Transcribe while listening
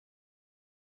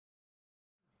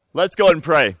Let's go and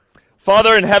pray.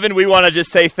 Father in heaven, we want to just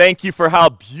say thank you for how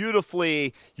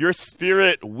beautifully your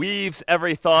Spirit weaves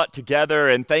every thought together,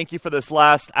 and thank you for this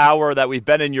last hour that we've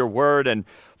been in your word and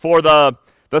for the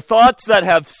thoughts that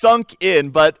have sunk in.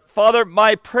 But Father,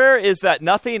 my prayer is that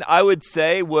nothing I would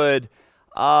say would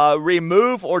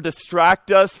remove or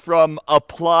distract us from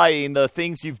applying the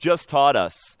things you've just taught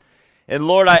us. And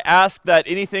Lord, I ask that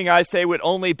anything I say would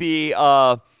only be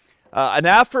an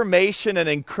affirmation and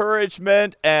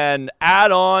encouragement and add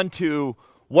on to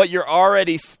what you're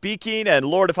already speaking. And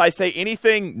Lord, if I say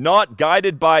anything not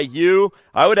guided by you,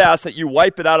 I would ask that you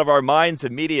wipe it out of our minds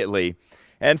immediately.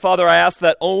 And Father, I ask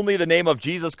that only the name of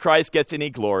Jesus Christ gets any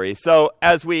glory. So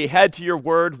as we head to your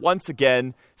word once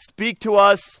again, speak to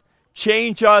us,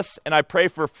 change us, and I pray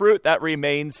for fruit that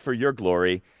remains for your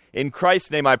glory. In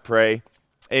Christ's name I pray,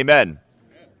 amen.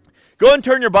 Go and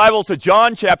turn your Bibles to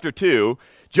John chapter 2.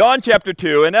 John chapter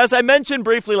 2, and as I mentioned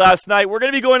briefly last night, we're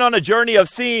going to be going on a journey of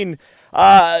seeing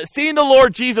the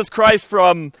Lord Jesus Christ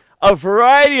from a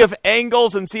variety of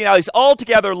angles and seeing how he's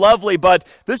altogether lovely, but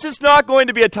this is not going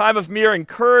to be a time of mere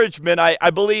encouragement. I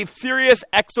believe serious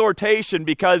exhortation,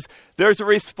 because there's a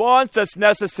response that's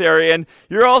necessary, and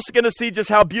you're also going to see just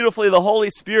how beautifully the Holy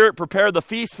Spirit prepared the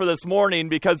feast for this morning,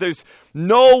 because there's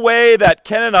no way that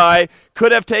Ken and I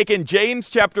could have taken James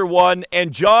chapter 1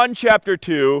 and John chapter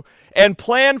 2 and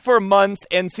planned for months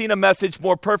and seen a message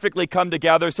more perfectly come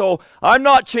together. So I'm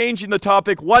not changing the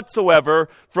topic whatsoever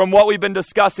from what we've been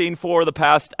discussing for the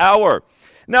past hour.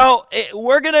 Now,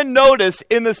 we're going to notice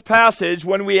in this passage,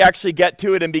 when we actually get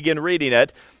to it and begin reading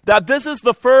it, that this is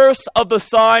the first of the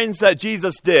signs that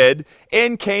Jesus did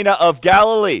in Cana of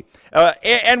Galilee.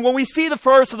 And when we see the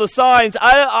first of the signs,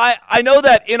 I know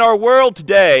that in our world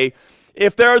today,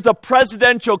 if there's a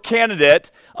presidential candidate,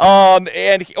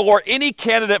 or any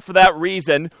candidate for that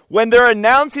reason, when they're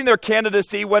announcing their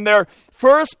candidacy, when they're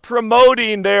first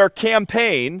promoting their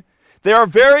campaign, they are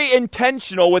very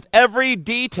intentional with every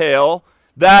detail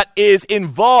that is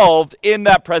involved in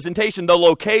that presentation. The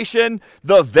location,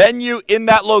 the venue in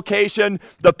that location,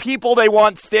 the people they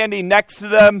want standing next to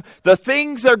them, the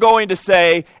things they're going to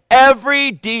say.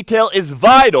 Every detail is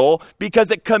vital because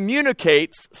it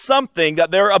communicates something that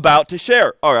they're about to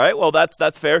share. All right, well,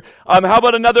 that's fair. How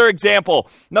about another example?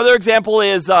 Another example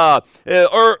is, I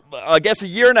guess a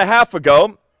year and a half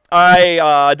ago,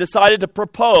 I decided to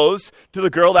propose to the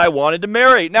girl that I wanted to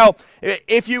marry. Now,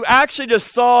 if you actually just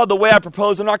saw the way I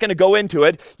proposed, I'm not going to go into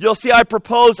it, you'll see I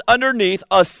proposed underneath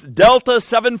a Delta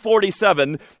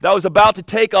 747 that was about to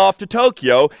take off to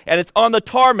Tokyo, and it's on the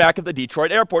tarmac of the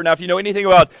Detroit airport. Now, if you know anything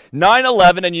about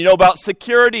 9/11 and you know about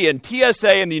security and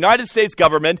TSA and the United States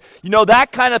government, you know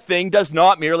that kind of thing does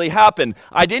not merely happen.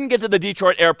 I didn't get to the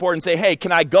Detroit airport and say, hey,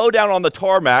 can I go down on the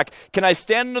tarmac? Can I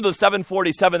stand under the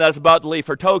 747 that's about to leave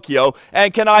for Tokyo?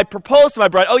 And can I propose to my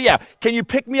bride? Oh, yeah, can you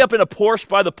pick me up in a Porsche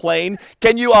by the plane?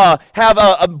 Can you have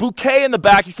a bouquet in the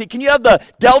back? You see, can you have the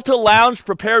Delta Lounge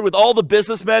prepared with all the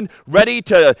businessmen ready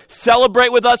to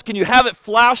celebrate with us? Can you have it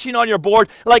flashing on your board?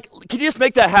 Like, can you just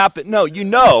make that happen? No, you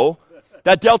know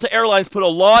that Delta Airlines put a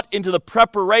lot into the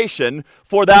preparation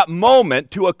for that moment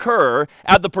to occur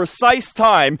at the precise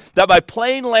time that my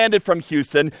plane landed from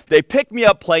Houston. They picked me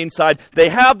up planeside. They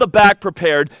have the back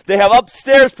prepared. They have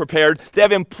upstairs prepared. They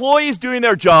have employees doing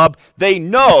their job. They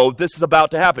know this is about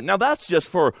to happen. Now, that's just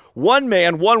for one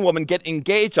man, one woman get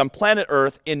engaged on planet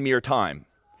Earth in mere time.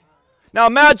 Now,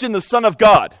 imagine the Son of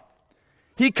God.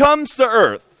 He comes to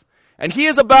Earth, and he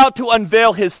is about to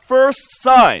unveil his first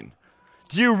sign.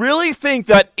 Do you really think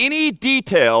that any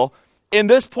detail in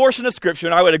this portion of Scripture,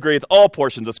 and I would agree with all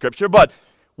portions of Scripture, but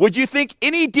would you think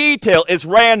any detail is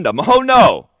random? Oh,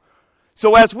 no.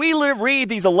 So as we read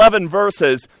these 11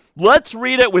 verses, let's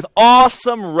read it with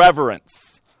awesome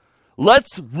reverence.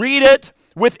 Let's read it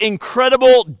with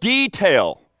incredible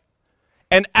detail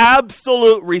and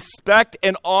absolute respect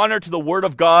and honor to the Word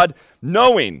of God,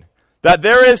 knowing that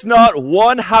there is not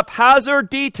one haphazard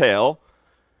detail,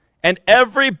 and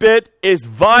every bit is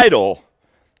vital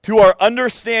to our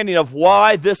understanding of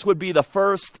why this would be the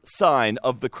first sign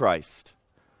of the Christ.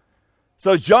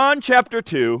 So John chapter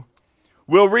 2,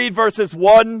 we'll read verses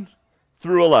 1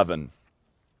 through 11.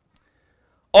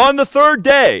 On the third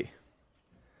day,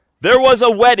 there was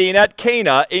a wedding at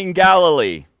Cana in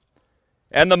Galilee,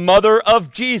 and the mother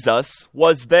of Jesus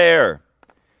was there.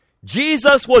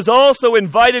 Jesus was also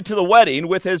invited to the wedding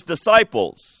with his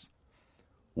disciples.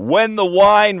 When the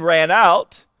wine ran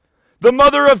out, the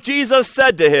mother of Jesus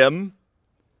said to him,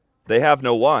 "They have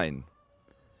no wine."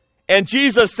 And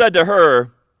Jesus said to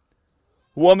her,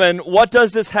 "Woman, what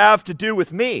does this have to do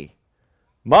with me?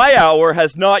 My hour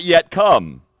has not yet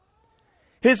come."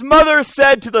 His mother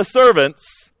said to the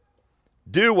servants,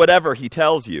 Do whatever he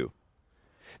tells you."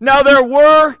 Now there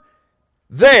were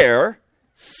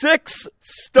 6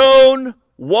 stone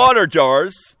water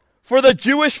jars for the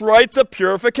Jewish rites of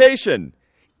purification,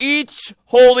 each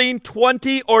holding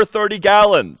 20 or 30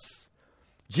 gallons.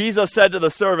 Jesus said to the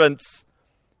servants,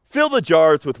 "Fill the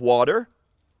jars with water."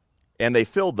 And they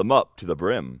filled them up to the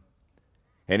brim.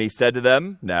 And he said to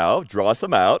them, "Now draw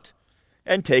some out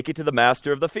and take it to the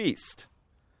master of the feast."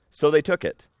 So they took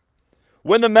it.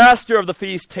 When the master of the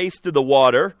feast tasted the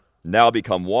water, now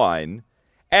become wine,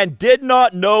 and did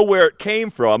not know where it came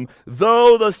from,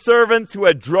 though the servants who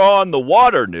had drawn the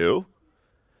water knew,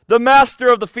 the master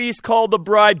of the feast called the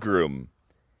bridegroom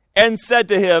and said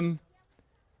to him,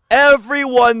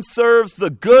 "Everyone serves the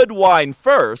good wine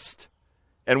first,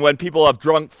 and when people have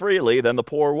drunk freely, then the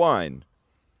poor wine.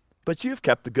 But you've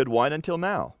kept the good wine until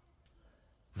now."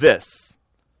 This,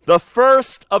 the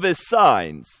first of his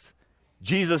signs,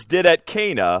 Jesus did at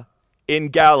Cana in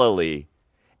Galilee,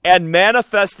 and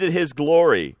manifested his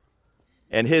glory,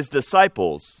 and his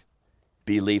disciples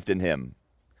believed in him.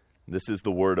 This is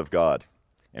the word of God,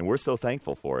 and we're so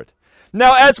thankful for it.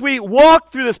 Now, as we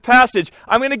walk through this passage,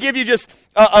 I'm going to give you just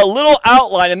a little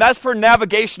outline, and that's for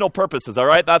navigational purposes, all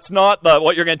right? That's not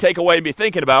what you're going to take away and be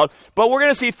thinking about, but we're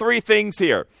going to see 3 things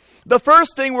here. The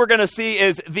first thing we're going to see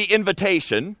is the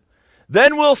invitation.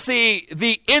 Then we'll see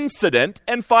the incident,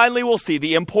 and finally we'll see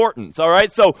the importance, all right?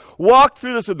 So walk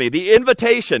through this with me, the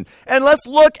invitation. And let's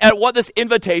look at what this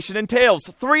invitation entails.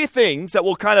 3 things that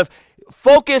we'll kind of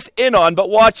focus in on, but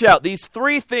watch out. These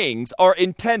 3 things are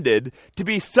intended to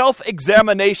be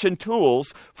self-examination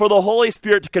tools for the Holy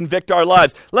Spirit to convict our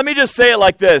lives. Let me just say it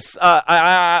like this.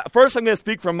 First, I'm going to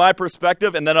speak from my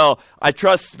perspective, and then I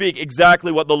trust, speak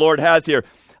exactly what the Lord has here.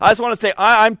 I just want to say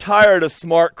I'm tired of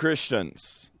smart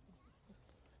Christians.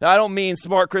 Now, I don't mean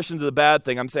smart Christians is a bad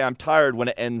thing. I'm saying I'm tired when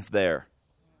it ends there.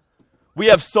 We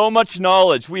have so much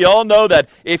knowledge. We all know that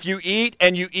if you eat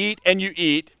and you eat and you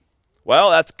eat, well,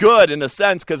 that's good in a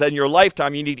sense, because in your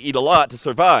lifetime you need to eat a lot to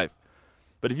survive.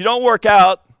 But if you don't work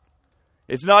out,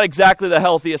 it's not exactly the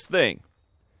healthiest thing.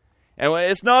 And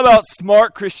it's not about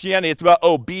smart Christianity, it's about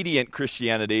obedient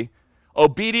Christianity.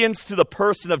 Obedience to the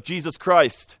person of Jesus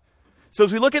Christ. So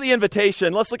as we look at the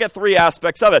invitation, let's look at 3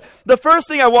 aspects of it. The first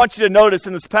thing I want you to notice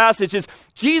in this passage is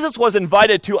Jesus was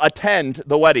invited to attend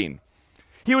the wedding.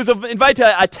 He was invited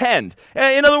to attend.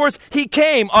 In other words, he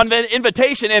came on an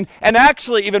invitation, and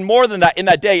actually even more than that, in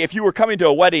that day, if you were coming to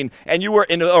a wedding and you were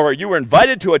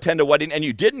invited to attend a wedding and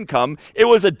you didn't come, it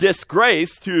was a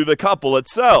disgrace to the couple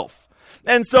itself.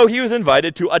 And so he was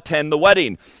invited to attend the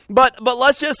wedding. But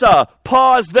let's just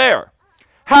pause there.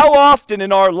 How often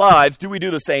in our lives do we do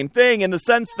the same thing, in the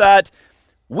sense that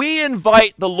we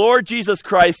invite the Lord Jesus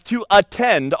Christ to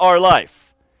attend our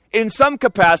life in some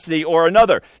capacity or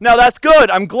another? Now, that's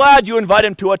good. I'm glad you invite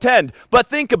him to attend. But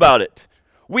think about it.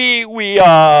 We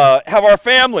have our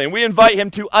family, and we invite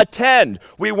him to attend.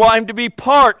 We want him to be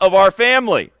part of our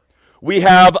family. We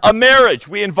have a marriage.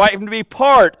 We invite him to be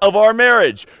part of our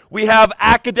marriage. We have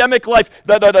academic life,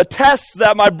 the tests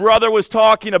that my brother was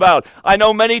talking about. I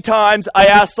know many times I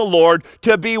asked the Lord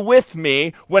to be with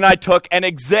me when I took an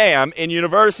exam in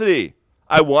university.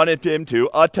 I wanted him to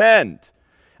attend.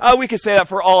 We could say that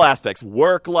for all aspects,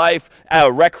 work life,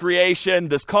 recreation,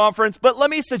 this conference. But let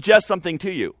me suggest something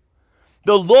to you.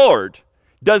 The Lord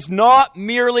does not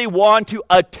merely want to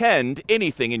attend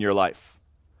anything in your life.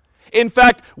 In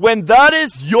fact, when that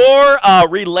is your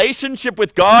relationship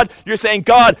with God, you're saying,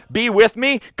 "God, be with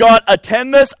me. God,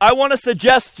 attend this." I want to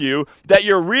suggest to you that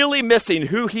you're really missing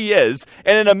who he is.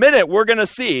 And in a minute, we're going to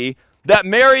see that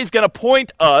Mary's going to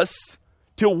point us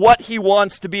to what he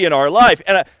wants to be in our life.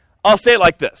 And I'll say it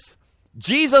like this.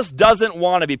 Jesus doesn't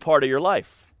want to be part of your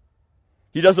life.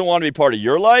 He doesn't want to be part of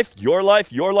your life, your life,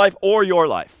 your life, or your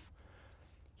life.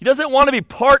 He doesn't want to be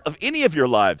part of any of your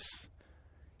lives.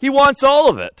 He wants all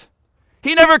of it.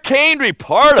 He never came to be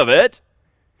part of it.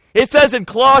 It says in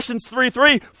Colossians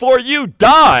 3:3, "For you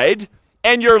died,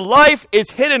 and your life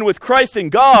is hidden with Christ in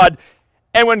God.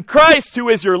 And when Christ, who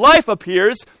is your life,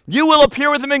 appears, you will appear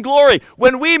with him in glory."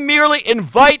 When we merely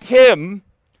invite him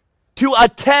to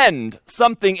attend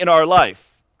something in our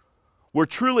life, we're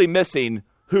truly missing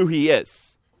who he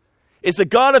is. Is the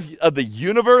God of the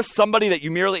universe somebody that you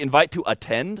merely invite to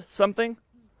attend something?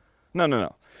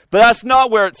 No. But that's not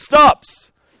where it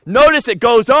stops. Notice it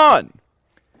goes on.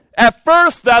 At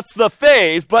first, that's the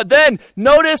phase, but then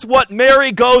notice what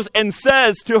Mary goes and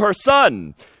says to her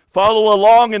son. Follow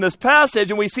along in this passage,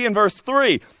 and we see in verse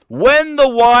 3, "When the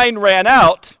wine ran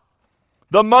out,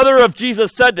 the mother of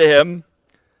Jesus said to him,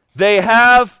 'They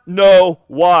have no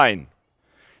wine.'"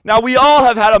 Now, we all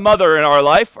have had a mother in our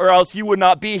life, or else you would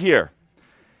not be here.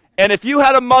 And if you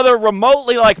had a mother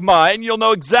remotely like mine, you'll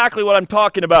know exactly what I'm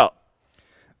talking about.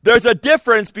 There's a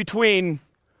difference between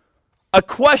a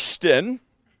question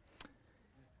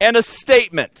and a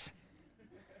statement.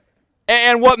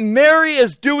 And what Mary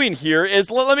is doing here is,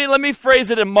 let me phrase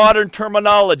it in modern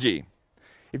terminology.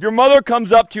 If your mother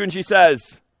comes up to you and she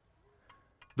says,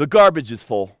 "The garbage is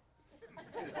full,"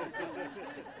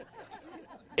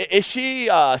 is she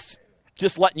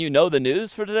just letting you know the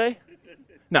news for today?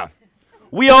 No.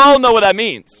 We all know what that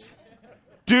means.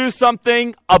 Do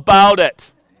something about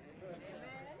it.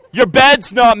 Your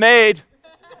bed's not made.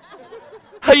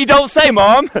 You don't say,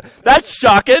 Mom. That's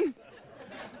shocking.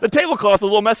 The tablecloth is a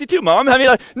little messy too, Mom.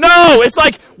 No, it's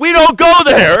like we don't go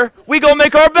there. We go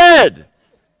make our bed.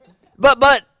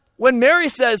 But when Mary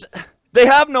says they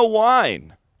have no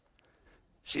wine,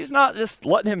 she's not just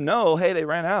letting him know, hey, they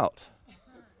ran out.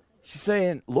 She's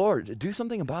saying, Lord, do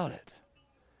something about it.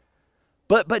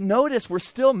 But notice we're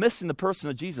still missing the person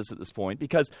of Jesus at this point,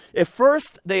 because if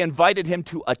first they invited him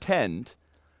to attend,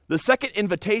 the second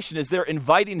invitation is they're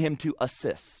inviting him to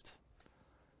assist.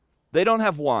 They don't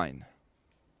have wine.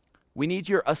 We need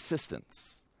your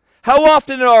assistance. How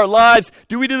often in our lives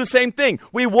do we do the same thing?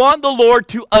 We want the Lord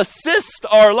to assist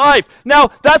our life.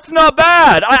 Now, that's not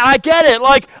bad. I get it.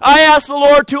 Like, I ask the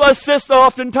Lord to assist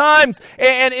oftentimes.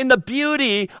 And in the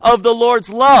beauty of the Lord's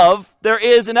love, there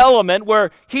is an element where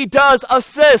he does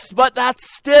assist, but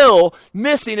that's still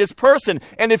missing his person.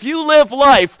 And if you live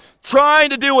life trying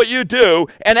to do what you do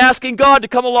and asking God to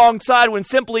come alongside when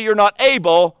simply you're not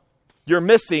able, you're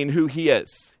missing who he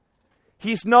is.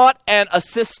 He's not an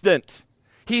assistant.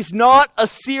 He's not a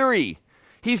Siri.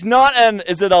 He's not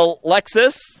is it a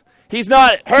Lexus? He's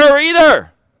not her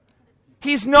either.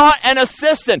 He's not an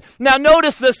assistant. Now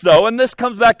notice this though, and this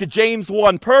comes back to James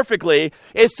 1 perfectly.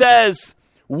 It says,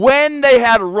 when they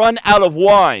had run out of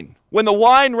wine, when the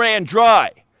wine ran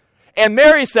dry. And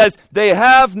Mary says, they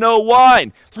have no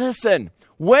wine. Listen,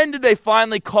 when did they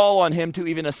finally call on him to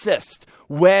even assist?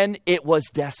 When it was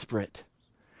desperate.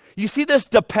 You see this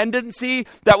dependency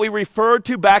that we referred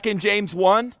to back in James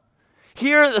 1?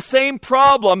 Here, the same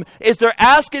problem is they're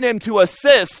asking him to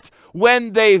assist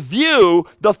when they view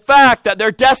the fact that they're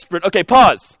desperate. Okay,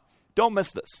 pause. Don't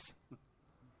miss this.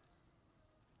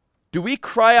 Do we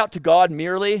cry out to God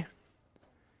merely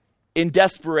in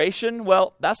desperation?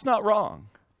 Well, that's not wrong.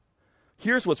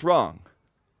 Here's what's wrong.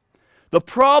 The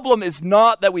problem is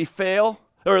not that we fail,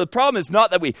 or the problem is not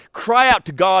that we cry out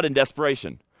to God in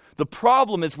desperation. The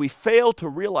problem is we fail to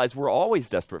realize we're always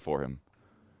desperate for him.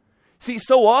 See,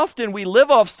 so often we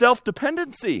live off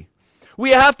self-dependency.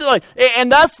 We have to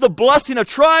and that's the blessing of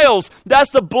trials.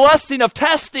 That's the blessing of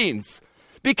testings.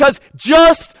 Because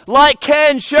just like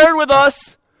Ken shared with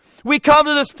us, we come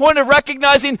to this point of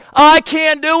recognizing, I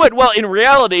can't do it. Well, in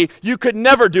reality, you could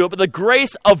never do it, but the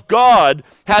grace of God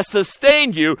has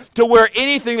sustained you to where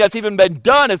anything that's even been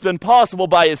done has been possible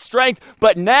by his strength.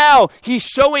 But now he's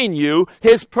showing you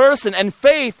his person, and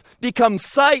faith becomes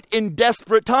sight in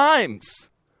desperate times.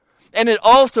 And it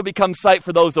also becomes sight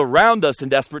for those around us in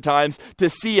desperate times to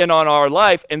see in on our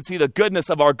life and see the goodness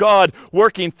of our God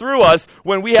working through us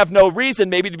when we have no reason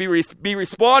maybe to be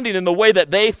responding in the way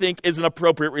that they think is an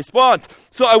appropriate response.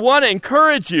 So I want to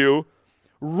encourage you,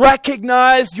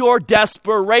 recognize your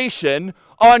desperation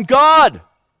on God.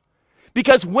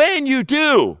 Because when you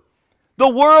do, the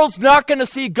world's not going to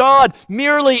see God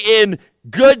merely in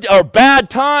good or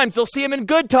bad times. They'll see him in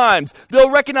good times.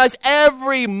 They'll recognize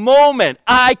every moment,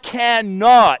 I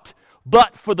cannot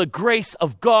but for the grace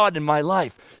of God in my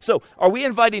life. So are we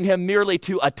inviting him merely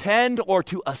to attend or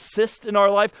to assist in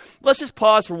our life? Let's just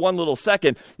pause for one little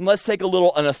second and let's take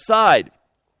an aside.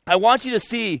 I want you to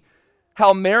see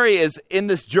how Mary is in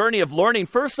this journey of learning.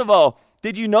 First of all,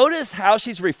 did you notice how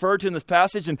she's referred to in this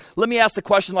passage? And let me ask the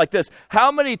question like this.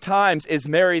 How many times is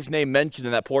Mary's name mentioned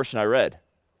in that portion I read?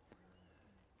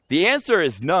 The answer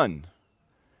is none.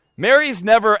 Mary's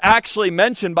never actually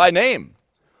mentioned by name.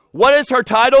 What is her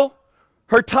title?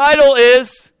 Her title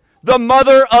is the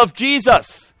mother of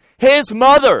Jesus, his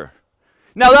mother.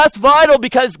 Now that's vital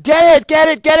because, get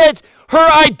it. Her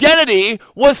identity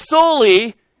was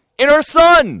solely in her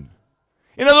son.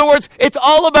 In other words, it's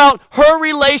all about her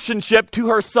relationship to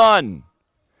her son.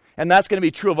 And that's going to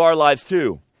be true of our lives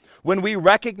too. When we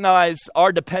recognize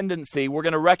our dependency, we're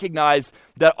going to recognize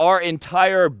that our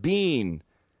entire being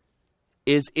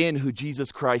is in who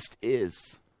Jesus Christ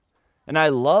is. And I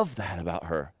love that about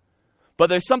her. But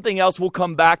there's something else. We'll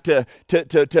come back to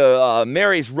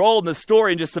Mary's role in the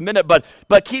story in just a minute.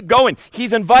 But keep going.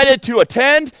 He's invited to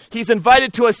attend. He's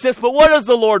invited to assist. But what does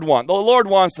the Lord want? The Lord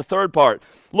wants the third part.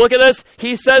 Look at this.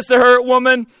 He says to her,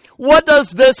 woman, what does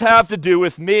this have to do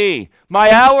with me? My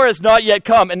hour has not yet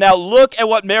come. And now look at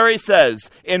what Mary says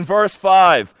in verse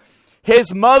 5.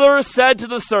 His mother said to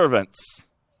the servants,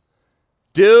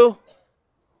 do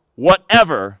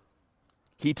whatever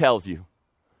he tells you.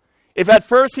 If at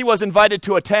first he was invited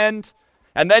to attend,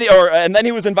 and then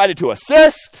he was invited to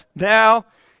assist, now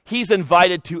he's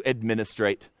invited to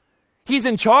administrate. He's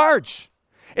in charge.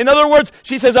 In other words,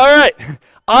 she says, all right,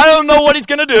 I don't know what he's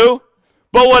going to do,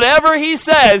 but whatever he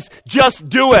says, just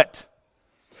do it.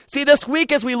 See, this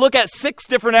week as we look at 6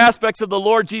 different aspects of the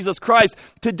Lord Jesus Christ,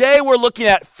 today we're looking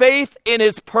at faith in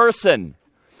his person.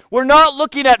 We're not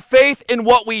looking at faith in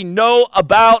what we know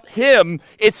about him.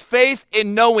 It's faith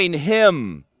in knowing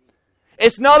him.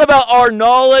 It's not about our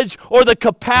knowledge or the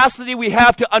capacity we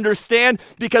have to understand,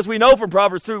 because we know from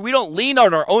Proverbs 3, we don't lean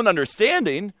on our own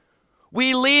understanding.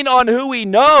 We lean on who we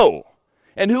know,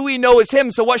 and who we know is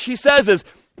him. So what she says is,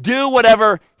 do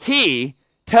whatever he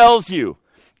tells you.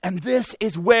 And this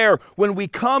is where, when we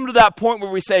come to that point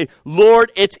where we say,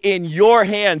 Lord, it's in your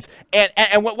hands.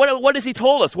 And what has he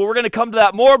told us? Well, we're going to come to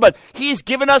that more, but he's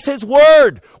given us his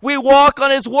word. We walk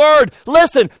on his word.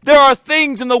 Listen, there are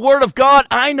things in the word of God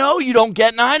I know you don't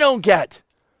get and I don't get.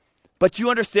 But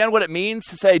you understand what it means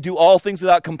to say, do all things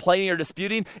without complaining or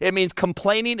disputing? It means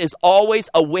complaining is always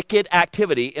a wicked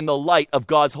activity in the light of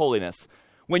God's holiness.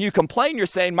 When you complain, you're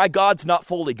saying, my God's not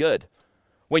fully good.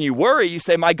 When you worry, you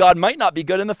say, my God might not be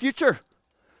good in the future.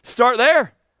 Start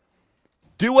there.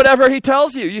 Do whatever he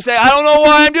tells you. You say, I don't know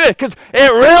why I'm doing it, because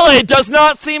it really does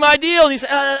not seem ideal. And you say,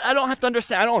 I don't have to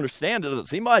understand. I don't understand. It doesn't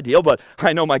seem ideal, but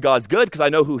I know my God's good because I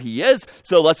know who he is.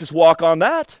 So let's just walk on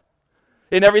that.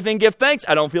 In everything, give thanks.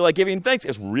 I don't feel like giving thanks.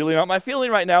 It's really not my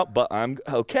feeling right now, but I'm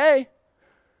okay.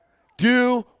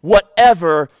 Do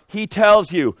whatever he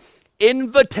tells you.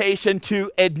 Invitation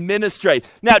to administrate.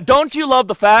 Now, don't you love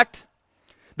the fact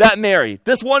that Mary,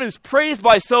 this one who's praised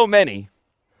by so many,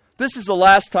 this is the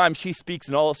last time she speaks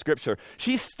in all of Scripture.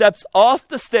 She steps off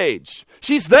the stage.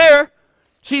 She's there.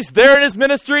 She's there in his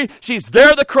ministry. She's there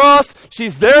at the cross.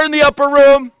 She's there in the upper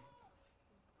room.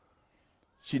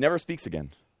 She never speaks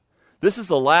again. This is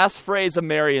the last phrase of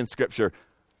Mary in Scripture.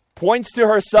 Points to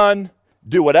her son,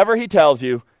 do whatever he tells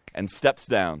you, and steps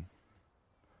down.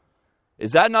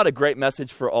 Is that not a great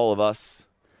message for all of us?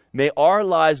 May our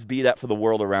lives be that for the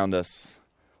world around us.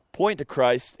 Point to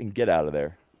Christ and get out of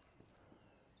there.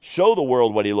 Show the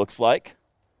world what he looks like.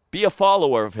 Be a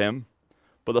follower of him,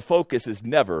 but the focus is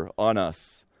never on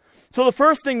us. So the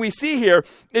first thing we see here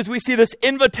is we see this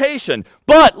invitation.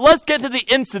 But let's get to the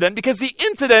incident, because the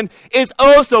incident is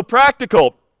oh so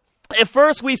practical. At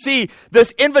first we see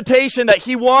this invitation that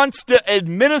he wants to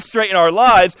administrate in our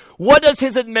lives. What does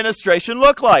his administration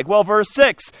look like? Well, verse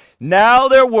 6, now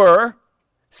there were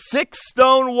 6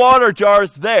 stone water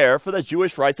jars there for the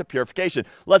Jewish rites of purification.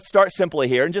 Let's start simply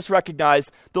here and just recognize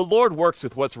the Lord works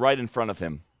with what's right in front of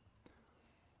him.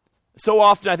 So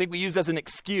often I think we use as an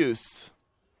excuse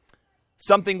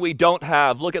something we don't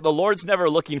have. Look, the Lord's never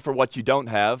looking for what you don't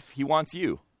have. He wants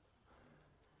you.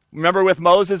 Remember with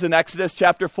Moses in Exodus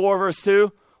chapter 4, verse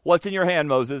 2? What's in your hand,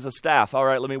 Moses? A staff. All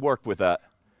right, let me work with that.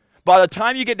 By the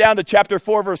time you get down to chapter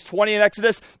 4, verse 20 in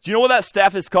Exodus, do you know what that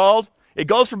staff is called? It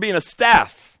goes from being a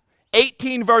staff.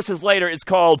 18 verses later, it's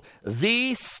called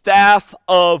the staff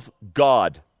of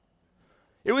God.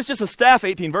 It was just a staff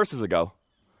 18 verses ago.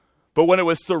 But when it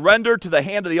was surrendered to the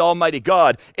hand of the Almighty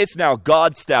God, it's now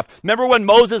God's staff. Remember when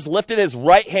Moses lifted his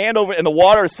right hand over and the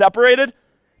water separated?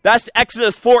 That's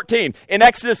Exodus 14. In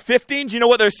Exodus 15, do you know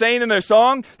what they're saying in their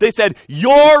song? They said,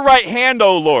 your right hand,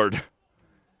 O Lord.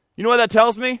 You know what that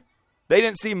tells me? They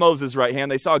didn't see Moses' right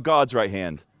hand. They saw God's right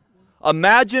hand.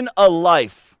 Imagine a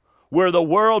life where the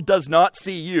world does not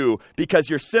see you because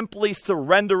you're simply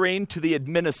surrendering to the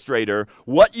administrator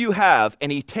what you have,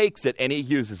 and he takes it and he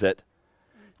uses it.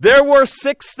 There were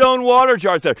 6 stone water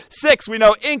jars there. 6, we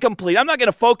know, incomplete. I'm not going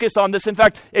to focus on this. In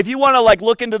fact, if you want to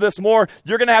look into this more,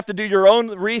 you're going to have to do your own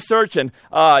research, and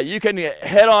you can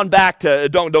head on back to,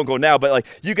 don't go now, but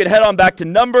you can head on back to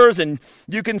Numbers, and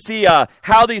you can see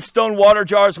how these stone water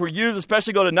jars were used,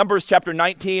 especially go to Numbers chapter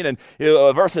 19, and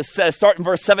start in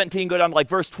verse 17, go down to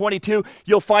verse 22.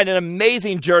 You'll find an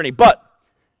amazing journey, but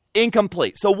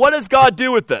incomplete. So what does God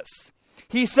do with this?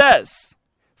 He says,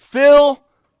 fill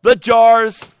the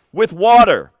jars with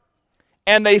water,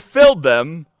 and they filled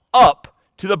them up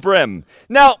to the brim.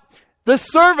 Now, The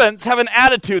servants have an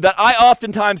attitude that I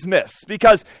oftentimes miss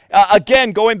because,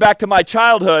 again, going back to my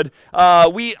childhood,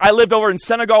 I lived over in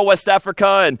Senegal, West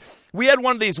Africa, and we had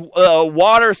one of these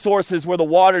water sources where the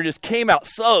water just came out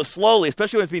so slowly,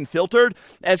 especially when it's being filtered,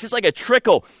 and it's just like a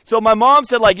trickle. So my mom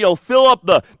said, fill up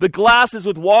the glasses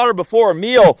with water before a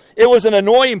meal. It was an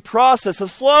annoying process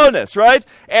of slowness, right?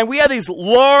 And we had these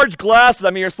large glasses. I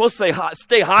mean, you're supposed to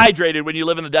stay hydrated when you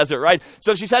live in the desert, right?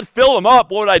 So she said, fill them up.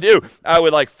 What would I do? I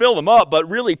would fill them up, but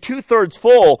really 2/3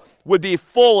 full would be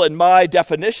full in my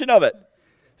definition of it.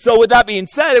 So with that being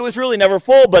said, it was really never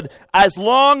full, but as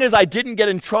long as I didn't get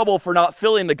in trouble for not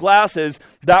filling the glasses,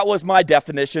 that was my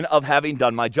definition of having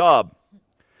done my job.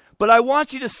 But I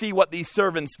want you to see what these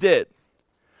servants did.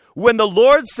 When the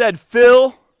Lord said,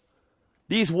 fill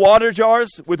these water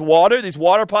jars with water, these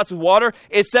water pots with water,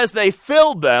 it says they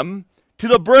filled them to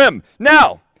the brim.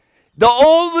 Now, the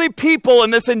only people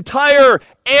in this entire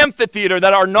amphitheater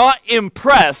that are not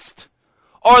impressed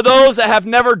are those that have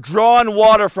never drawn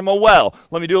water from a well.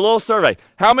 Let me do a little survey.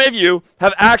 How many of you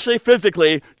have actually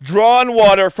physically drawn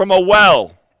water from a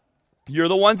well? You're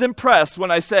the ones impressed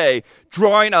when I say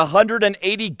drawing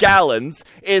 180 gallons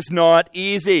is not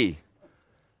easy.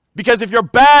 Because if your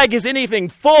bag is anything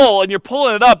full and you're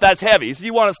pulling it up, that's heavy. So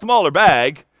you want a smaller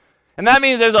bag. And that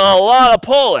means there's a lot of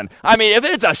pulling. I mean, if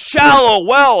it's a shallow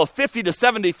well of 50 to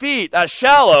 70 feet, that's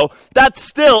shallow, that's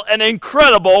still an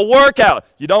incredible workout.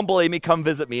 You don't believe me? Come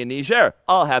visit me in Niger.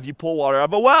 I'll have you pull water out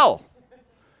of a well.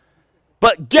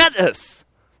 But get this.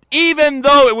 Even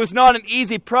though it was not an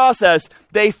easy process,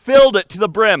 they filled it to the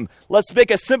brim. Let's make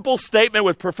a simple statement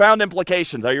with profound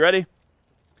implications. Are you ready?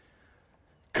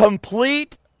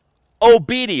 Complete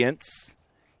obedience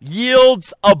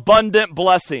yields abundant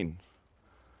blessing.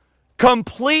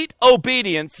 Complete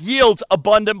obedience yields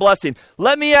abundant blessing.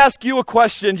 Let me ask you a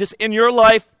question just in your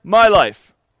life, my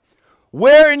life.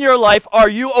 Where in your life are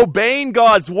you obeying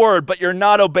God's word, but you're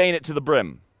not obeying it to the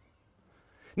brim?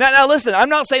 Now listen, I'm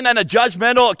not saying that in a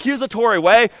judgmental, accusatory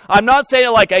way. I'm not saying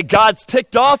it like God's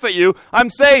ticked off at you.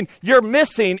 I'm saying you're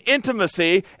missing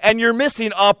intimacy and you're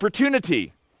missing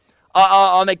opportunity.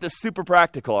 I'll make this super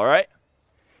practical, all right?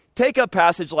 Take a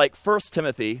passage like 1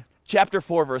 Timothy chapter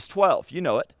 4, verse 12. You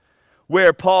know it.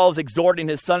 Where Paul's exhorting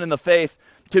his son in the faith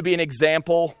to be an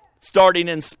example, starting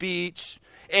in speech,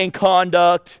 in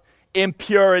conduct, in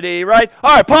purity, right?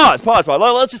 All right, pause.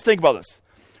 Let's just think about this.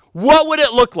 What would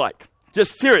it look like?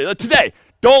 Just seriously, today.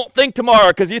 Don't think tomorrow,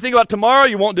 because you think about tomorrow,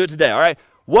 you won't do it today, all right?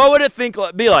 What would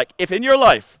it be like if in your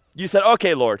life you said,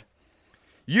 okay, Lord,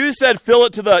 you said fill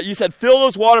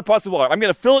those water pots with water. I'm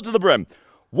going to fill it to the brim.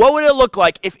 What would it look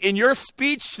like if in your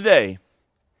speech today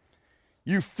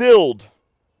you filled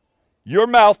your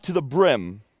mouth to the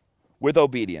brim with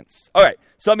obedience? All right,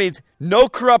 so that means no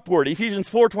corrupt word. Ephesians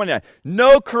 4:29.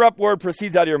 No corrupt word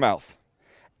proceeds out of your mouth.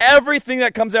 Everything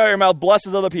that comes out of your mouth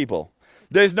blesses other people.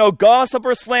 There's no gossip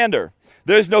or slander.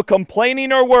 There's no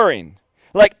complaining or worrying.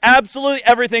 Absolutely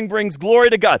everything brings glory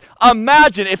to God.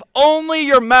 Imagine if only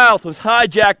your mouth was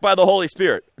hijacked by the Holy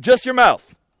Spirit. Just your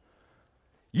mouth.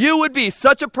 You would be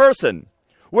such a person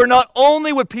where not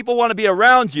only would people want to be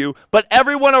around you, but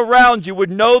everyone around you would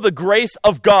know the grace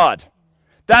of God.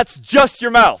 That's just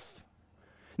your mouth.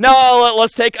 Now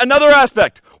let's take another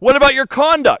aspect. What about your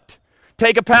conduct?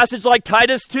 Take a passage like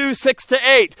Titus 2,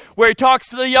 6-8, where he talks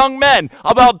to the young men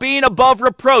about being above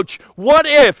reproach. What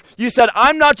if you said,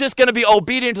 I'm not just going to be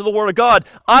obedient to the word of God,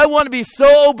 I want to be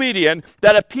so obedient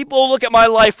that if people look at my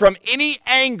life from any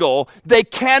angle, they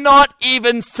cannot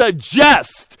even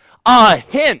suggest a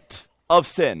hint of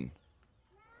sin.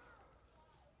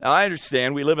 Now, I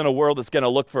understand we live in a world that's going to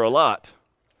look for a lot.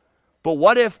 But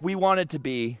what if we wanted to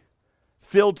be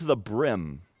filled to the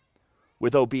brim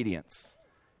with obedience?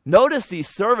 Notice these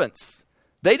servants.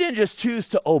 They didn't just choose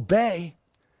to obey.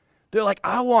 They're like,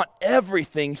 I want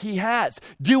everything he has.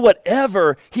 Do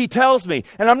whatever he tells me.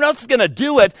 And I'm not just going to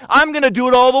do it. I'm going to do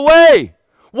it all the way.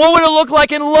 What would it look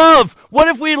like in love? What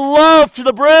if we loved to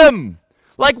the brim?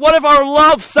 What if our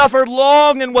love suffered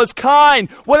long and was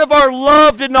kind? What if our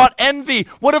love did not envy?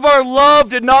 What if our love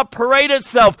did not parade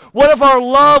itself? What if our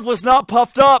love was not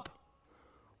puffed up?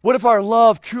 What if our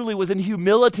love truly was in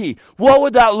humility? What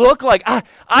would that look like?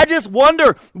 I just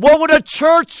wonder, what would a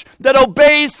church that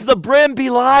obeys to the brim be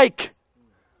like?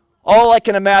 All I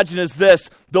can imagine is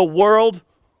this. The world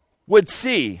would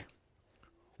see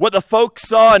what the folks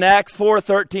saw in Acts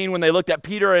 4:13 when they looked at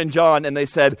Peter and John and they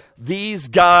said, these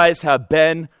guys have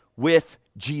been with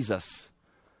Jesus.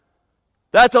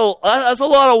 That's a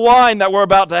lot of wine that we're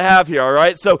about to have here, all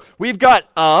right? So we've got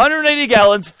 180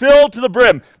 gallons filled to the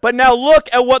brim. But now look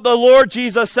at what the Lord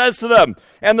Jesus says to them.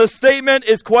 And the statement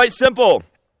is quite simple.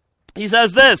 He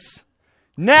says this,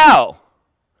 Now,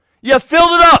 you have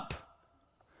filled it up.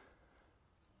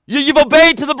 You've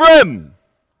obeyed to the brim.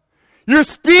 Your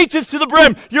speech is to the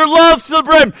brim. Your love's to the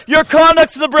brim. Your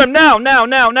conduct's to the brim.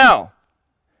 Now.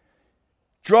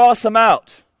 Draw some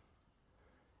out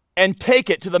and take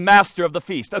it to the master of the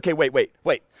feast. Okay, wait.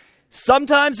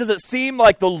 Sometimes does it seem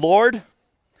like the Lord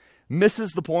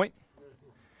misses the point?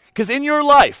 Because in your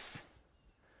life,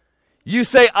 you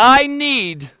say, I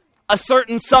need a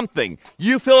certain something.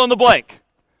 You fill in the blank.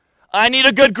 I need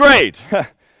a good grade.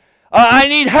 I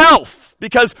need health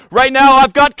because right now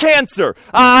I've got cancer.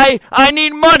 I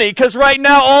need money because right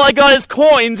now all I got is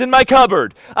coins in my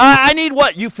cupboard. I need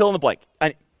what? You fill in the blank.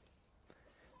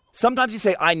 Sometimes you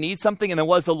say, I need something, and then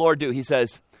what does the Lord do? He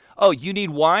says, oh, you need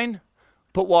wine?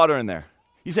 Put water in there.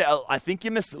 You say, oh, I think you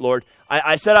missed it, Lord.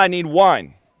 I said I need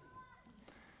wine.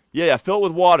 Yeah, fill it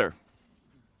with water.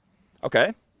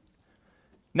 Okay.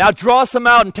 Now draw some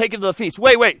out and take it to the feast.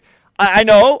 Wait. I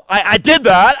know. I did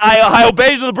that. I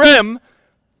obeyed to the brim.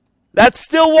 That's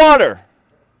still water.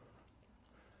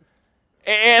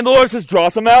 And the Lord says, draw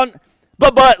some out.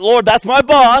 But Lord, that's my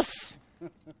boss.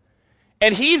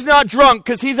 And he's not drunk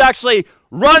because he's actually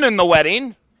running the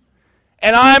wedding.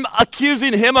 And I'm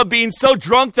accusing him of being so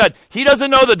drunk that he doesn't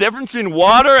know the difference between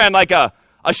water and like a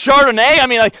Chardonnay. I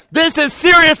mean, like, this is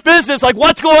serious business. Like,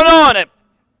 what's going on? It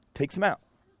takes him out.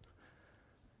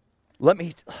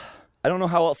 I don't know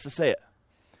how else to say it.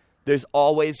 There's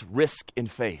always risk in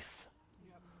faith.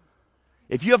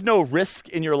 If you have no risk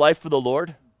in your life for the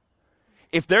Lord,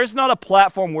 if there's not a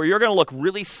platform where you're going to look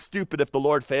really stupid if the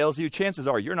Lord fails you, chances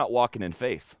are you're not walking in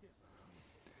faith.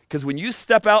 Because when you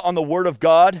step out on the Word of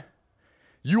God,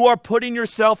 you are putting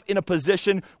yourself in a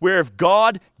position where if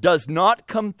God does not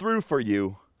come through for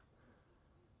you,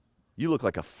 you look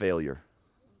like a failure.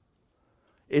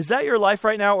 Is that your life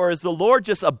right now, or is the Lord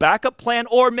just a backup plan,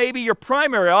 or maybe your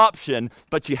primary option,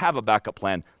 but you have a backup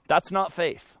plan? That's not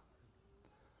faith.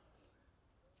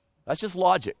 That's just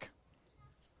logic.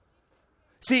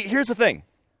 See, here's the thing.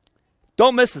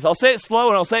 Don't miss this. I'll say it slow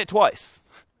and I'll say it twice.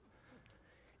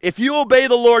 If you obey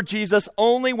the Lord Jesus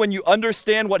only when you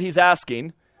understand what he's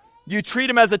asking, you treat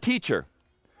him as a teacher.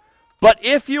 But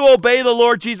if you obey the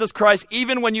Lord Jesus Christ,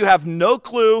 even when you have no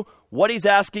clue what he's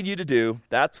asking you to do,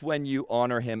 that's when you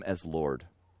honor him as Lord.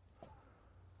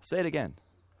 Say it again.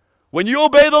 When you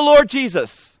obey the Lord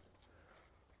Jesus,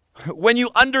 when you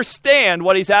understand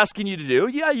what he's asking you to do,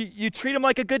 you treat him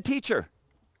like a good teacher.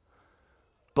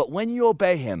 But when you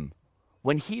obey him,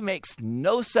 when he makes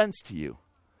no sense to you,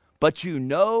 but you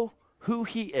know who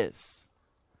he is,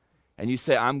 and you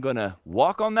say, I'm going to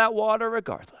walk on that water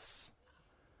regardless,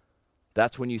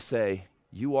 that's when you say,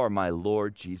 you are my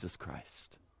Lord Jesus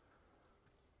Christ.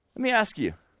 Let me ask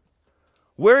you,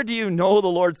 where do you know the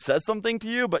Lord said something to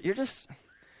you, but you're just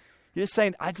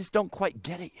saying, I just don't quite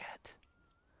get it yet?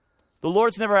 The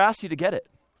Lord's never asked you to get it.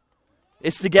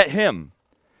 It's to get him.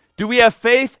 Do we have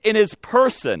faith in his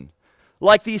person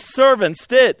like these servants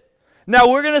did? Now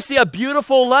we're going to see a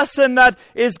beautiful lesson that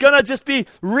is going to just be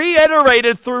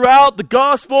reiterated throughout the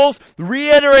Gospels,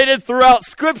 reiterated throughout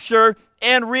Scripture,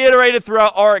 and reiterated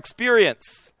throughout our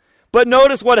experience. But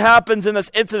notice what happens in this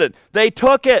incident. They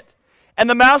took it. And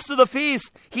the master of the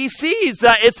feast, he sees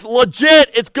that it's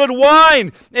legit, it's good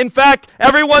wine. In fact,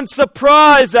 everyone's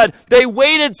surprised that they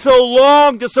waited so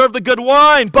long to serve the good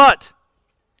wine. But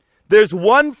there's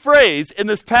one phrase in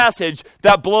this passage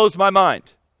that blows my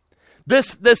mind.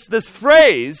 This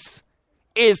phrase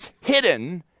is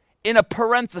hidden in a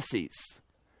parenthesis.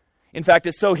 In fact,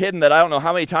 it's so hidden that I don't know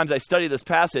how many times I studied this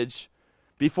passage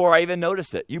before I even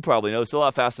noticed it. You probably noticed it a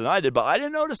lot faster than I did, but I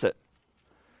didn't notice it.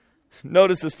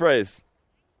 Notice this phrase.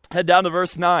 Head down to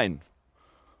verse 9.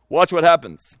 Watch what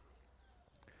happens.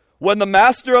 When the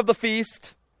master of the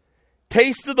feast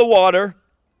tasted the water,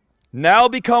 now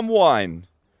become wine,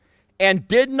 and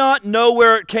did not know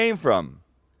where it came from,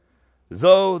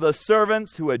 though the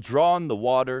servants who had drawn the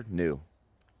water knew.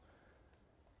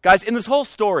 Guys, in this whole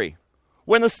story,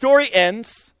 when the story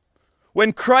ends,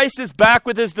 when Christ is back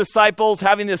with his disciples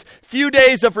having this few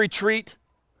days of retreat,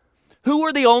 who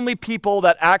were the only people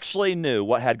that actually knew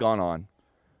what had gone on?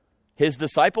 His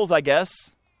disciples, I guess,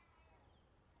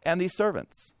 and these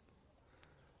servants.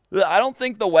 I don't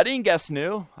think the wedding guests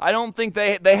knew. I don't think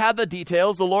they had the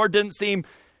details. The Lord didn't seem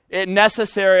it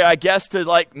necessary, I guess,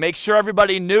 to make sure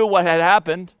everybody knew what had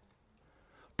happened.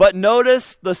 But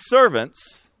notice the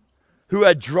servants who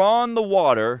had drawn the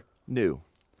water knew.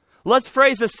 Let's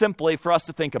phrase this simply for us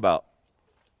to think about.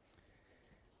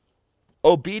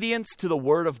 Obedience to the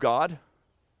word of God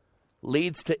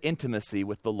leads to intimacy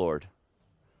with the Lord.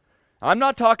 I'm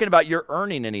not talking about you're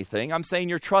earning anything. I'm saying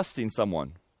you're trusting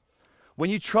someone. When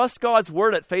you trust God's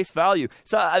word at face value.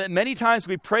 So many times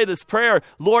we pray this prayer,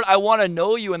 Lord, I want to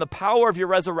know you and the power of your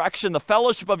resurrection, the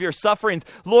fellowship of your sufferings.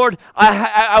 Lord,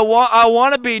 I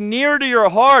want to be near to your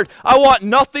heart. I want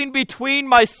nothing between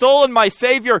my soul and my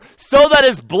Savior, so that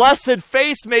his blessed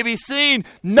face may be seen.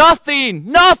 Nothing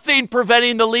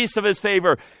preventing the least of his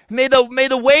favor. May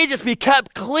the way just be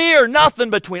kept clear,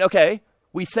 nothing between. Okay,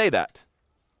 we say that.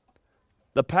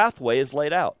 The pathway is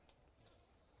laid out.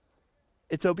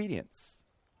 It's obedience.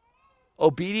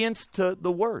 Obedience to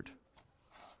the word.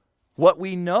 What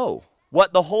we know.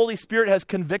 What the Holy Spirit has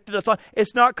convicted us on.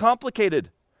 It's not complicated.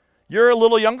 You're a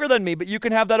little younger than me, but you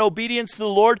can have that obedience to the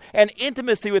Lord and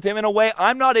intimacy with him in a way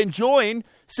I'm not enjoying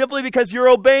simply because you're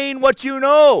obeying what you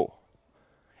know.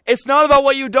 It's not about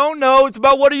what you don't know. It's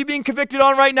about what are you being convicted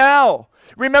on right now.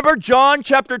 Remember John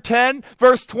chapter 10,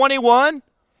 verse 21?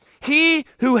 He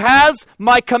who has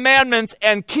my commandments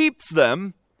and keeps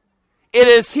them, it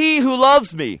is he who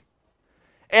loves me.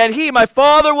 And he, my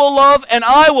Father, will love, and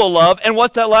I will love. And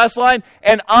what's that last line?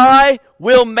 And I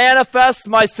will manifest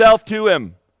myself to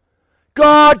him.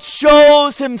 God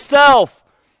shows himself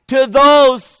to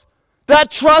those that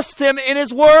trust him in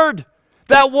his word,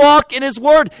 that walk in his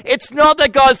word. It's not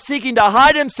that God's seeking to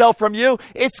hide himself from you.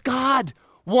 It's God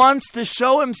wants to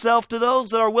show himself to those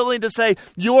that are willing to say,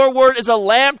 your word is a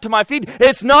lamp to my feet.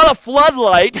 It's not a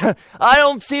floodlight. I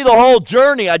don't see the whole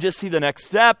journey. I just see the next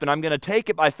step, and I'm going to take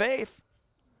it by faith.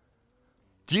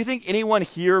 Do you think anyone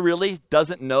here really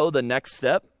doesn't know the next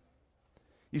step?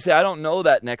 You say, I don't know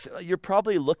that next. You're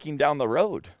probably looking down the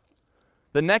road.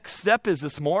 The next step is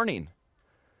this morning.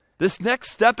 This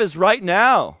next step is right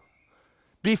now.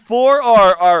 Before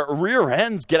our rear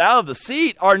ends get out of the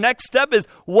seat, our next step is,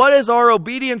 what is our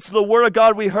obedience to the word of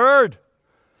God we heard?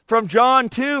 From John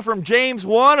 2, from James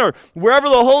 1, or wherever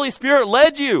the Holy Spirit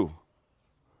led you.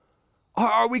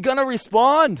 Are we going to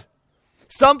respond?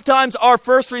 Sometimes our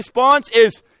first response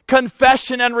is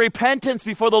confession and repentance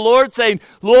before the Lord, saying,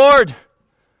 Lord,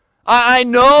 I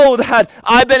know that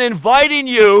I've been inviting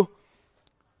you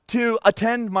to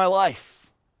attend my life.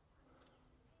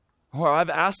 Or I've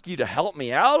asked you to help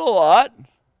me out a lot.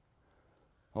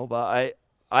 Oh, but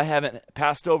I haven't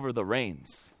passed over the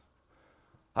reins.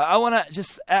 I want to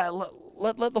just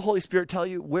let the Holy Spirit tell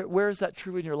you, where is that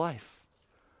true in your life?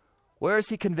 Where is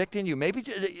he convicting you? Maybe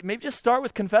just start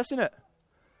with confessing it.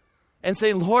 And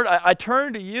saying, Lord, I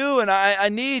turn to you and I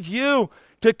need you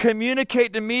to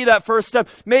communicate to me that first step.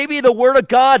 Maybe the word of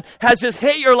God has just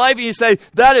hit your life and you say,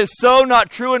 that is so not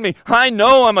true in me. I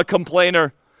know I'm a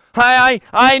complainer.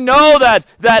 I know that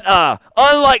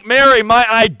unlike Mary, my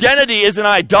identity is in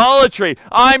idolatry.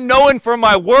 I'm known for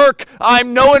my work.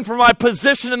 I'm known for my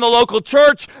position in the local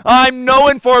church. I'm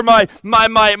known for my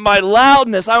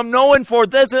loudness. I'm known for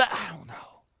this. I don't know.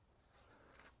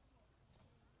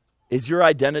 Is your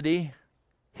identity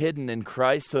hidden in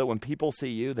Christ so that when people see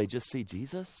you, they just see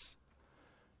Jesus?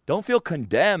 Don't feel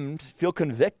condemned. Feel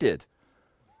convicted.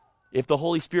 If the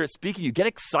Holy Spirit's speaking to you, get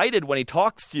excited when he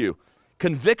talks to you.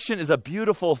 Conviction is a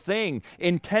beautiful thing,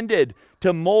 intended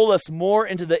to mold us more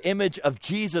into the image of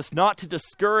Jesus, not to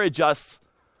discourage us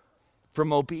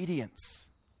from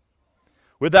obedience.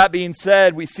 With that being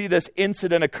said, we see this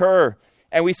incident occur,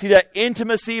 and we see that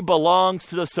intimacy belongs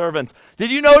to the servants. Did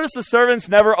you notice the servants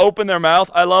never open their mouth?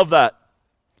 I love that.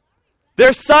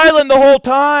 They're silent the whole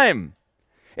time.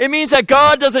 It means that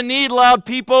God doesn't need loud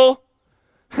people.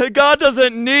 God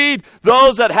doesn't need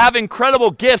those that have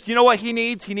incredible gifts. You know what he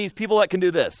needs? He needs people that can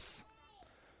do this.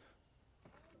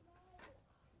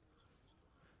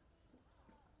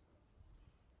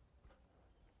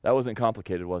 That wasn't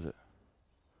complicated, was it?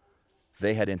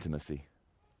 They had intimacy.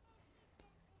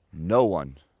 No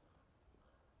one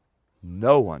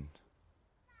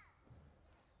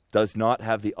does not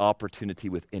have the opportunity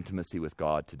with intimacy with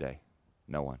God today.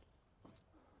 No one.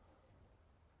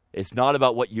 It's not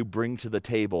about what you bring to the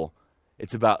table.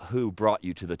 It's about who brought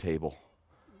you to the table.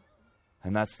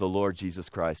 And that's the Lord Jesus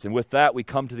Christ. And with that, we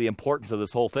come to the importance of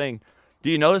this whole thing. Do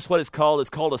you notice what it's called? It's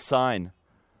called a sign.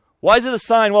 Why is it a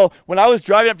sign? Well, when I was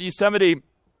driving up to Yosemite,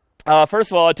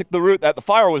 first of all, I took the route that the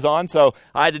fire was on, so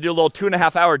I had to do a little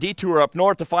 2.5-hour detour up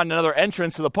north to find another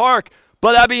entrance to the park.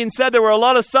 But that being said, there were a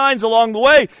lot of signs along the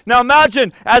way. Now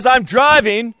imagine, as I'm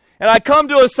driving, and I come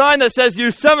to a sign that says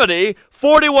Yosemite,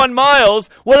 41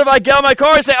 miles. What if I get out of my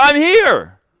car and say, I'm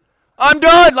here? I'm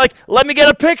done. Like, let me get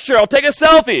a picture. I'll take a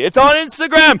selfie. It's on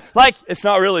Instagram. Like, it's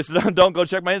not really, so don't go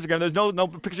check my Instagram. There's no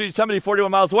picture of Yosemite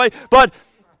 41 miles away. But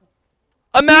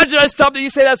imagine I stop there. You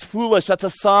say that's foolish. That's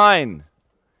a sign.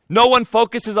 No one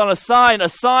focuses on a sign. A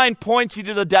sign points you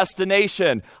to the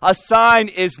destination. A sign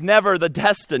is never the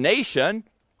destination.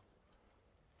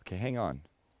 Okay, hang on.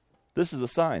 this is a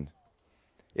sign.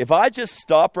 If I just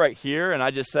stop right here and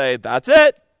I just say, that's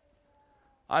it,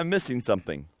 I'm missing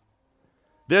something.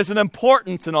 There's an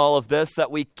importance in all of this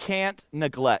that we can't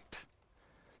neglect.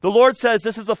 The Lord says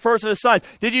this is the first of his signs.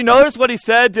 Did you notice what he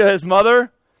said to his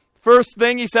mother? First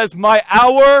thing he says, my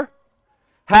hour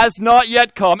has not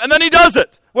yet come. And then he does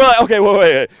it. Well, okay,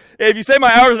 wait. If you say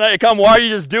my hour has not yet come, why are you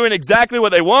just doing exactly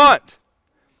what they want?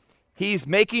 He's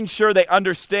making sure they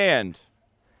understand.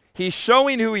 He's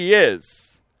showing who he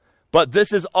is. But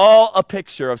this is all a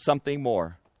picture of something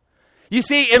more. You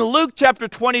see, in Luke chapter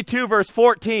 22, verse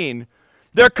 14,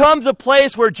 there comes a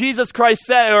place where Jesus Christ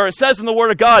says in the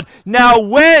Word of God, now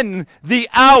when the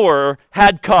hour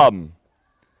had come.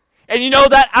 And you know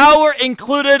that hour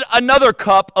included another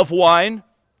cup of wine.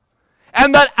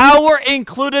 And that hour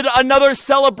included another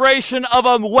celebration of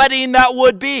a wedding that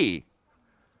would be.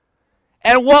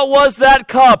 And what was that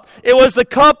cup? It was the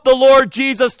cup the Lord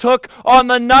Jesus took on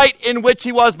the night in which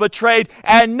he was betrayed.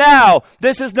 And now,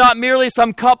 this is not merely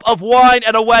some cup of wine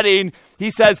at a wedding. He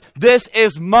says, this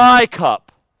is my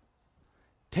cup.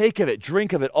 Take of it,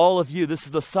 drink of it, all of you. This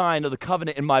is the sign of the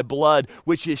covenant in my blood,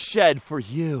 which is shed for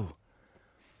you.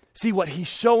 See, what he's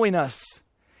showing us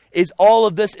is all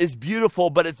of this is beautiful,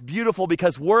 but it's beautiful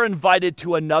because we're invited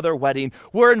to another wedding.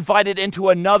 We're invited into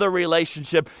another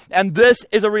relationship. And this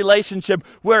is a relationship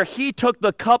where he took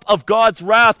the cup of God's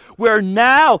wrath, where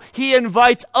now he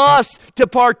invites us to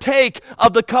partake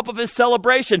of the cup of his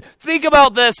celebration. Think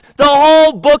about this. The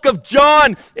whole book of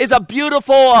John is a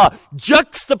beautiful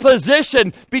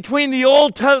juxtaposition between the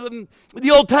Old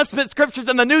Testament scriptures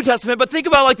and the New Testament. But think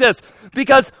about it like this,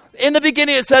 because in the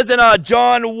beginning it says in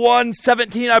John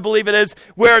 1:17, I believe it is,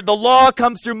 where the law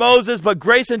comes through Moses, but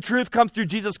grace and truth comes through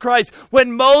Jesus Christ.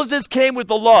 When Moses came with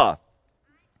the law,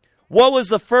 what was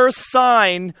the first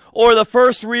sign or the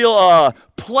first real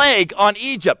plague on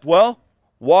Egypt? Well,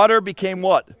 water became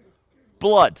what?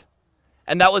 Blood.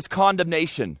 And that was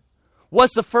condemnation.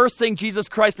 What's the first thing Jesus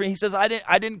Christ brings? He says, I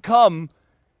didn't come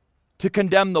to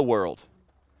condemn the world,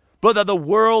 but that the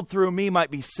world through me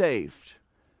might be saved.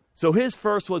 So his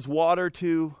first was water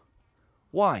to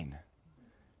wine.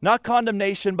 Not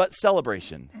condemnation, but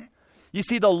celebration. You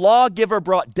see, the lawgiver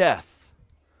brought death.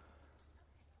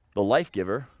 The life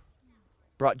giver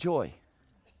brought joy.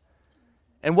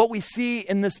 And what we see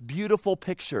in this beautiful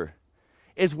picture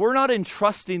is we're not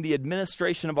entrusting the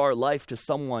administration of our life to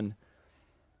someone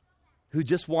who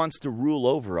just wants to rule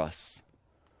over us.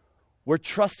 We're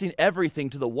trusting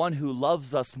everything to the one who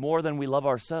loves us more than we love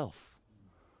ourselves.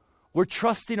 We're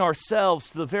trusting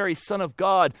ourselves to the very Son of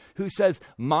God who says,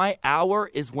 my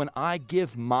hour is when I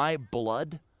give my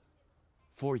blood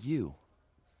for you.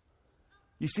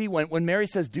 You see, when Mary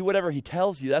says, do whatever he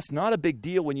tells you, that's not a big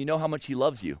deal when you know how much he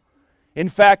loves you. In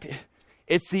fact,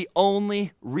 it's the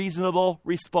only reasonable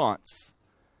response,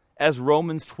 as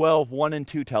Romans 12:1 and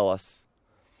 2 tell us.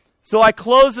 So I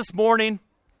close this morning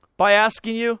by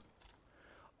asking you,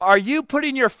 are you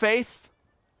putting your faith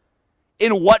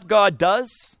in what God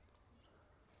does?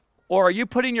 Or are you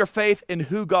putting your faith in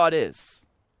who God is?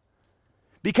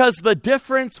 Because the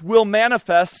difference will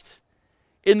manifest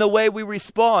in the way we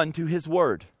respond to his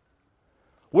word.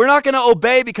 We're not going to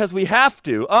obey because we have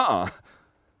to.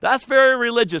 That's very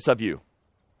religious of you.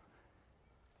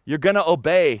 You're going to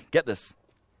obey, get this,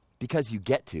 because you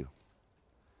get to.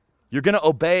 You're going to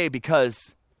obey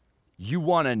because you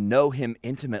want to know him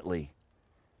intimately.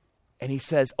 And he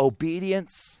says,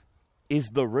 obedience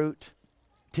is the route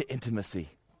to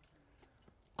intimacy.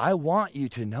 I want you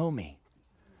to know me.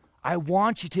 I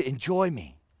want you to enjoy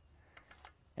me.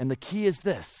 And the key is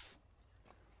this.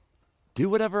 Do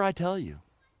whatever I tell you.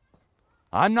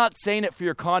 I'm not saying it for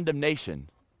your condemnation.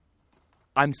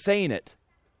 I'm saying it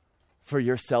for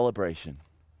your celebration.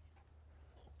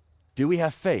 Do we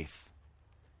have faith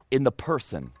in the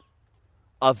person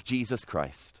of Jesus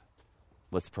Christ?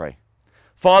 Let's pray.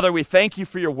 Father, we thank you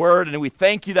for your word, and we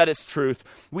thank you that it's truth.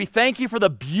 We thank you for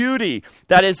the beauty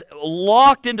that is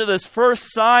locked into this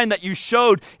first sign that you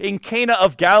showed in Cana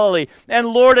of Galilee. And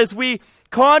Lord, as we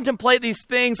contemplate these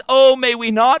things, may we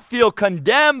not feel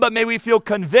condemned, but may we feel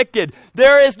convicted.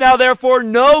 There is now, therefore,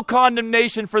 no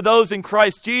condemnation for those in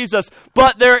Christ Jesus,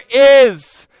 but there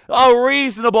is a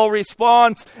reasonable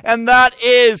response, and that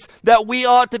is that we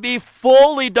ought to be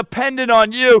fully dependent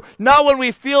on you, not when we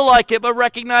feel like it, but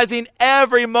recognizing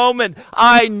every moment,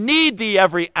 I need thee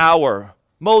every hour.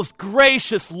 Most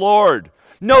gracious Lord,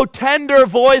 no tender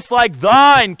voice like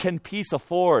thine can peace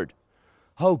afford.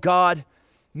 Oh God,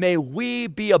 may we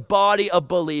be a body of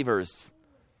believers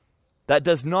that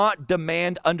does not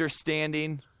demand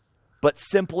understanding, but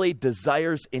simply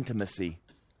desires intimacy.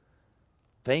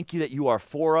 Thank you that you are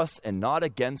for us and not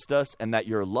against us, and that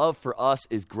your love for us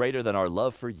is greater than our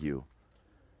love for you.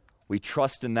 We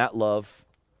trust in that love.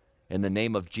 In the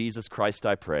name of Jesus Christ,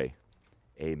 I pray.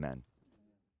 Amen.